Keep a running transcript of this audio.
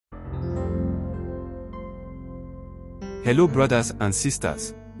Hello brothers and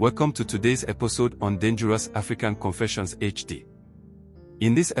sisters, welcome to today's episode on Dangerous African Confessions HD.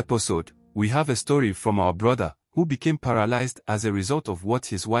 In this episode, we have a story from our brother who became paralyzed as a result of what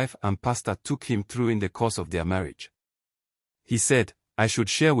his wife and pastor took him through in the course of their marriage. He said, I should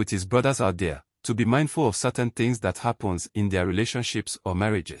share with his brothers out there to be mindful of certain things that happens in their relationships or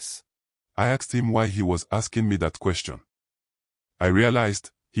marriages. I asked him why he was asking me that question. I realized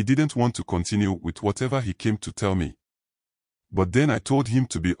he didn't want to continue with whatever he came to tell me. But then I told him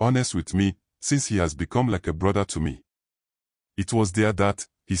to be honest with me, since he has become like a brother to me. It was there that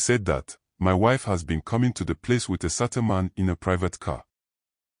he said that my wife has been coming to the place with a certain man in a private car.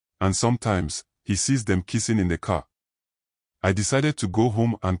 And sometimes he sees them kissing in the car. I decided to go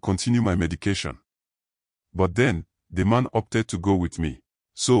home and continue my medication. But then the man opted to go with me,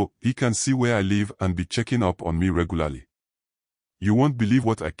 so he can see where I live and be checking up on me regularly. You won't believe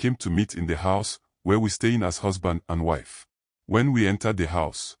what I came to meet in the house where we stay in as husband and wife. When we entered the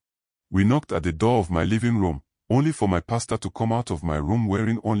house, we knocked at the door of my living room, only for my pastor to come out of my room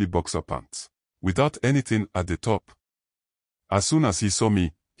wearing only boxer pants, without anything at the top. As soon as he saw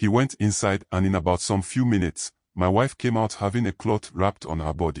me, he went inside, and in about some few minutes, my wife came out having a cloth wrapped on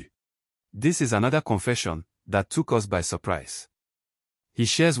her body. This is another confession that took us by surprise. He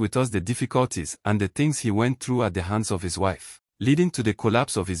shares with us the difficulties and the things he went through at the hands of his wife, leading to the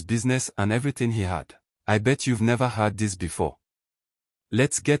collapse of his business and everything he had. I bet you've never heard this before.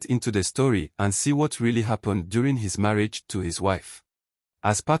 Let's get into the story and see what really happened during his marriage to his wife.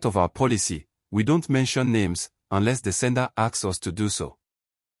 As part of our policy, we don't mention names unless the sender asks us to do so.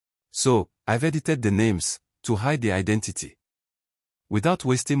 So, I've edited the names to hide the identity. Without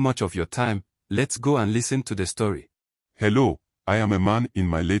wasting much of your time, let's go and listen to the story. Hello, I am a man in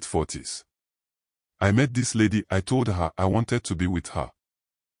my late 40s. I met this lady. I told her I wanted to be with her.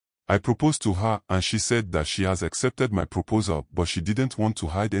 I proposed to her and she said that she has accepted my proposal, but she didn't want to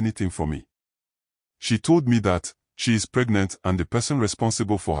hide anything from me. She told me that she is pregnant and the person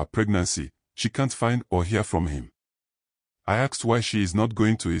responsible for her pregnancy, she can't find or hear from him. I asked why she is not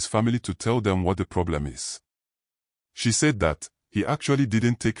going to his family to tell them what the problem is. She said that he actually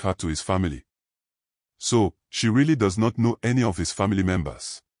didn't take her to his family. So, she really does not know any of his family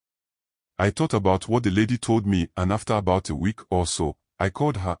members. I thought about what the lady told me, and after about a week or so, I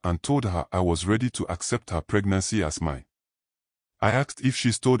called her and told her I was ready to accept her pregnancy as mine. I asked if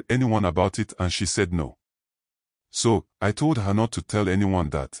she's told anyone about it and she said no. So, I told her not to tell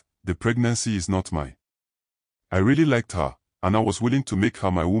anyone that the pregnancy is not mine. I really liked her, and I was willing to make her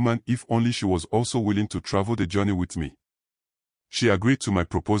my woman if only she was also willing to travel the journey with me. She agreed to my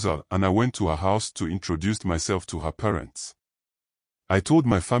proposal and I went to her house to introduce myself to her parents. I told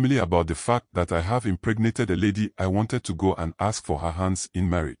my family about the fact that I have impregnated a lady. I wanted to go and ask for her hands in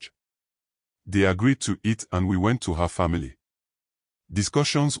marriage. They agreed to it and we went to her family.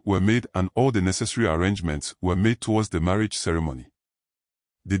 Discussions were made and all the necessary arrangements were made towards the marriage ceremony.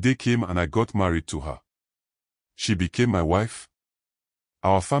 The day came and I got married to her. She became my wife.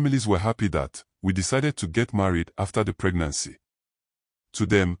 Our families were happy that we decided to get married after the pregnancy. To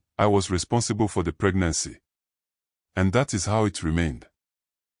them, I was responsible for the pregnancy. And that is how it remained.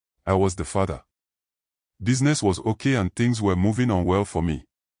 I was the father. Business was okay and things were moving on well for me.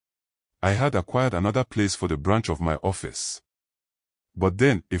 I had acquired another place for the branch of my office. But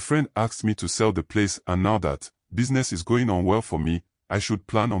then a friend asked me to sell the place, and now that business is going on well for me, I should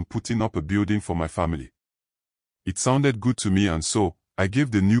plan on putting up a building for my family. It sounded good to me, and so I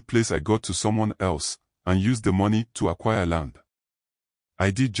gave the new place I got to someone else and used the money to acquire land.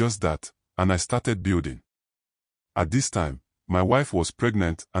 I did just that, and I started building. At this time, my wife was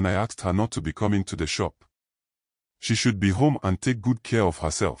pregnant and I asked her not to be coming to the shop. She should be home and take good care of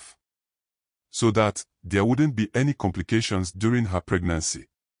herself, so that there wouldn't be any complications during her pregnancy.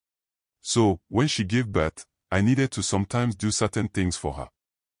 So, when she gave birth, I needed to sometimes do certain things for her.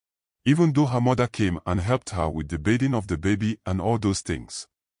 Even though her mother came and helped her with the bathing of the baby and all those things.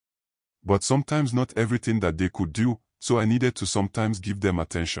 But sometimes not everything that they could do, so I needed to sometimes give them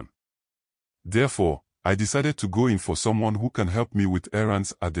attention. Therefore, I decided to go in for someone who can help me with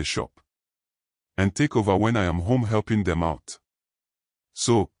errands at the shop and take over when I am home helping them out.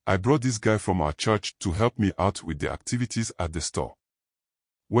 So, I brought this guy from our church to help me out with the activities at the store.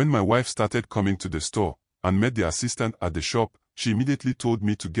 When my wife started coming to the store and met the assistant at the shop, she immediately told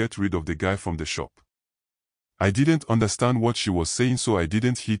me to get rid of the guy from the shop. I didn't understand what she was saying, so I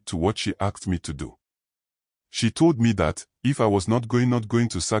didn't heed to what she asked me to do. She told me that if I was not going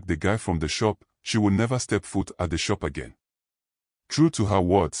to sack the guy from the shop, she would never step foot at the shop again. True to her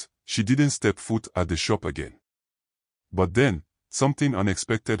words, she didn't step foot at the shop again. But then, something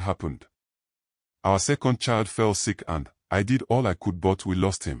unexpected happened. our second child fell sick and I did all I could but we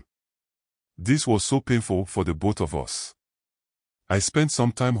lost him. This was so painful for the both of us. I spent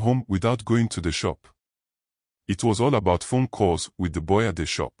some time home without going to the shop. It was all about phone calls with the boy at the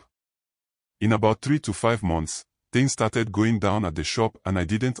shop. In about 3 to 5 months, things started going down at the shop and I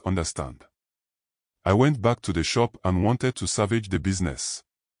didn't understand. I went back to the shop and wanted to salvage the business.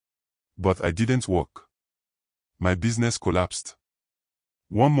 But I didn't work. My business collapsed.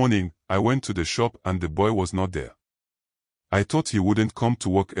 One morning, I went to the shop and the boy was not there. I thought he wouldn't come to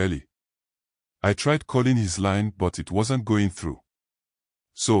work early. I tried calling his line but it wasn't going through.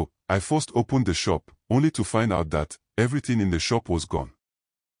 So, I first opened the shop, only to find out that everything in the shop was gone.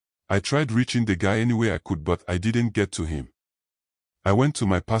 I tried reaching the guy any way I could but I didn't get to him. I went to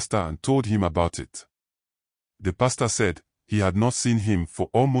my pastor and told him about it. The pastor said he had not seen him for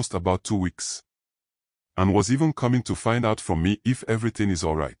almost about 2 weeks. And was even coming to find out from me if everything is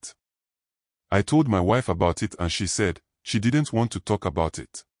alright. I told my wife about it and she said she didn't want to talk about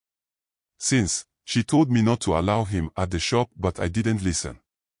it. Since, she told me not to allow him at the shop but I didn't listen.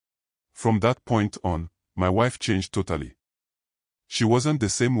 From that point on, my wife changed totally. She wasn't the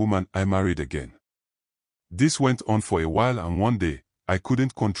same woman I married again. This went on for a while and one day, I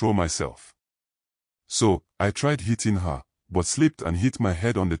couldn't control myself. So, I tried hitting her, but slipped and hit my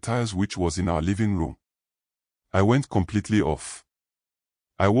head on the tiles which was in our living room. I went completely off.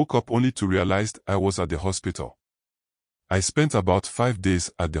 I woke up only to realize I was at the hospital. I spent about 5 days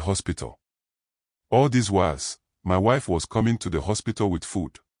at the hospital. All these whiles, my wife was coming to the hospital with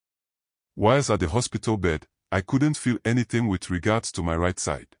food. Whilst at the hospital bed, I couldn't feel anything with regards to my right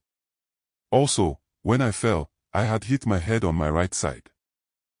side. Also, when I fell, I had hit my head on my right side.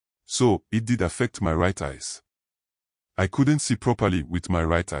 So, it did affect my right eyes. I couldn't see properly with my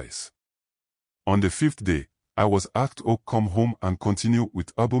right eyes. On the 5th day, I was asked to come home and continue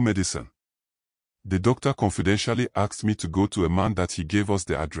with herbal medicine. The doctor confidentially asked me to go to a man that he gave us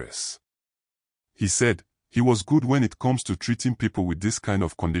the address. He said he was good when it comes to treating people with this kind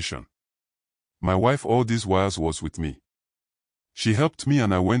of condition. My wife all these whiles was with me. She helped me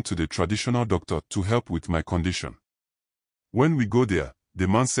and I went to the traditional doctor to help with my condition. When we go there, the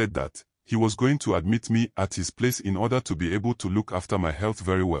man said that he was going to admit me at his place in order to be able to look after my health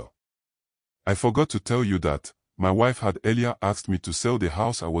very well. I forgot to tell you that my wife had earlier asked me to sell the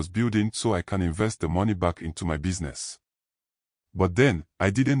house I was building so I can invest the money back into my business. But then,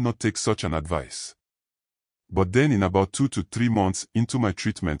 I didn't not take such an advice. But then in about 2 to 3 months into my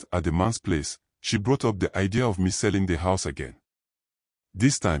treatment at the man's place, she brought up the idea of me selling the house again.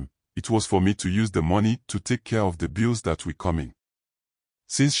 This time, it was for me to use the money to take care of the bills that were coming.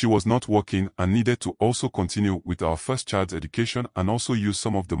 Since she was not working and needed to also continue with our first child's education and also use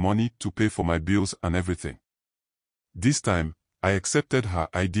some of the money to pay for my bills and everything. This time, I accepted her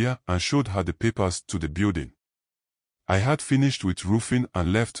idea and showed her the papers to the building. I had finished with roofing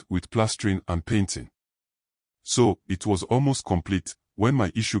and left with plastering and painting. So, it was almost complete when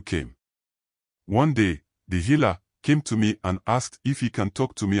my issue came. One day, the healer came to me and asked if he can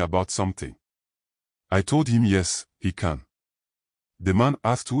talk to me about something. I told him yes, he can. The man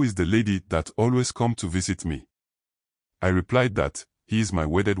asked who is the lady that always come to visit me. I replied that he is my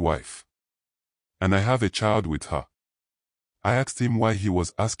wedded wife. And I have a child with her. I asked him why he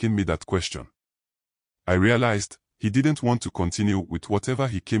was asking me that question. I realized he didn't want to continue with whatever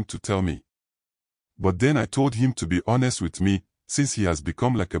he came to tell me. But then I told him to be honest with me since he has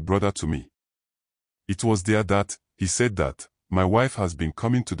become like a brother to me. It was there that he said that my wife has been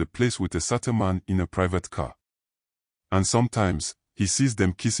coming to the place with a certain man in a private car. And sometimes, he sees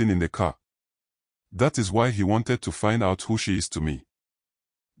them kissing in the car. That is why he wanted to find out who she is to me.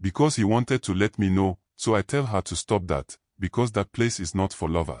 Because he wanted to let me know, so I tell her to stop that, because that place is not for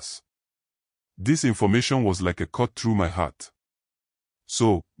lovers. This information was like a cut through my heart.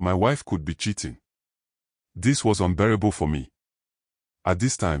 So, my wife could be cheating. This was unbearable for me. At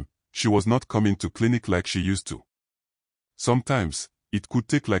this time, she was not coming to clinic like she used to. Sometimes, it could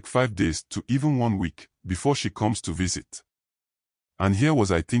take like 5 days to even 1 week before she comes to visit. And here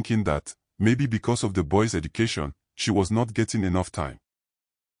was I thinking that, maybe because of the boy's education, she was not getting enough time.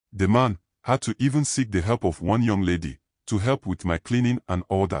 The man had to even seek the help of one young lady to help with my cleaning and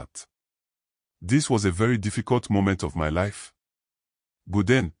all that. This was a very difficult moment of my life. But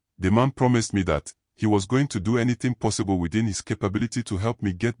then, the man promised me that he was going to do anything possible within his capability to help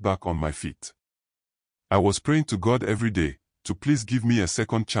me get back on my feet. I was praying to God every day to please give me a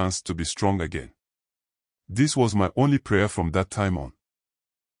second chance to be strong again. This was my only prayer from that time on.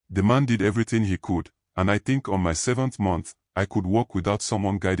 The man did everything he could, and I think on my 7th month, I could walk without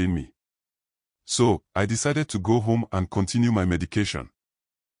someone guiding me. So, I decided to go home and continue my medication.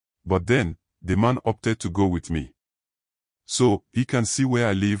 But then, the man opted to go with me. So, he can see where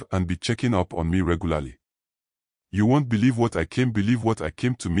I live and be checking up on me regularly. You won't believe what I came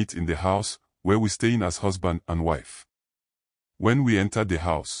to meet in the house, where we staying as husband and wife. When we entered the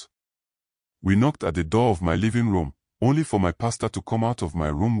house, we knocked at the door of my living room, only for my pastor to come out of my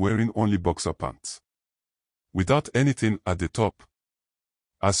room wearing only boxer pants, without anything at the top.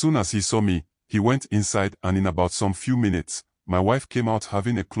 As soon as he saw me, he went inside, and in about some few minutes, my wife came out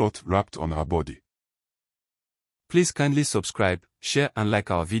having a cloth wrapped on her body. Please kindly subscribe, share and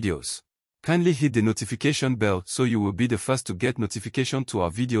like our videos. Kindly hit the notification bell so you will be the first to get notification to our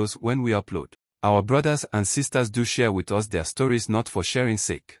videos when we upload. Our brothers and sisters do share with us their stories not for sharing's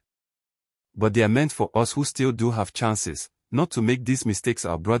sake, but they are meant for us who still do have chances, not to make these mistakes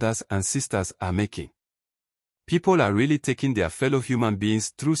our brothers and sisters are making. People are really taking their fellow human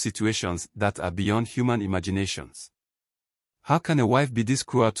beings through situations that are beyond human imaginations. How can a wife be this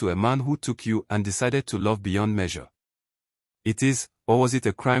cruel to a man who took you and decided to love beyond measure? It is, or was it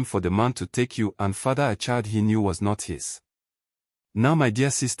a crime for the man to take you and father a child he knew was not his? Now my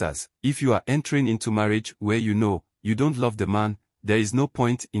dear sisters, if you are entering into marriage where you know you don't love the man, there is no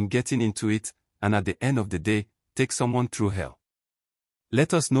point in getting into it, and at the end of the day, take someone through hell.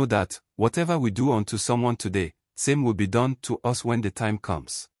 Let us know that, whatever we do unto someone today, same will be done to us when the time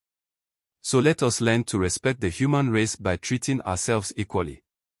comes. So let us learn to respect the human race by treating ourselves equally.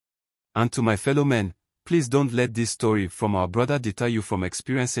 And to my fellow men, please don't let this story from our brother deter you from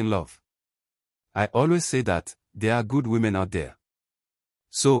experiencing love. I always say that, there are good women out there.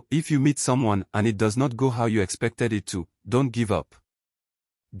 So, if you meet someone and it does not go how you expected it to, don't give up.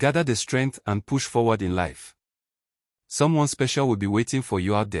 Gather the strength and push forward in life. Someone special will be waiting for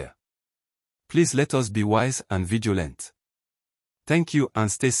you out there. Please let us be wise and vigilant. Thank you and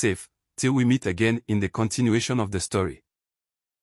stay safe, till we meet again in the continuation of the story.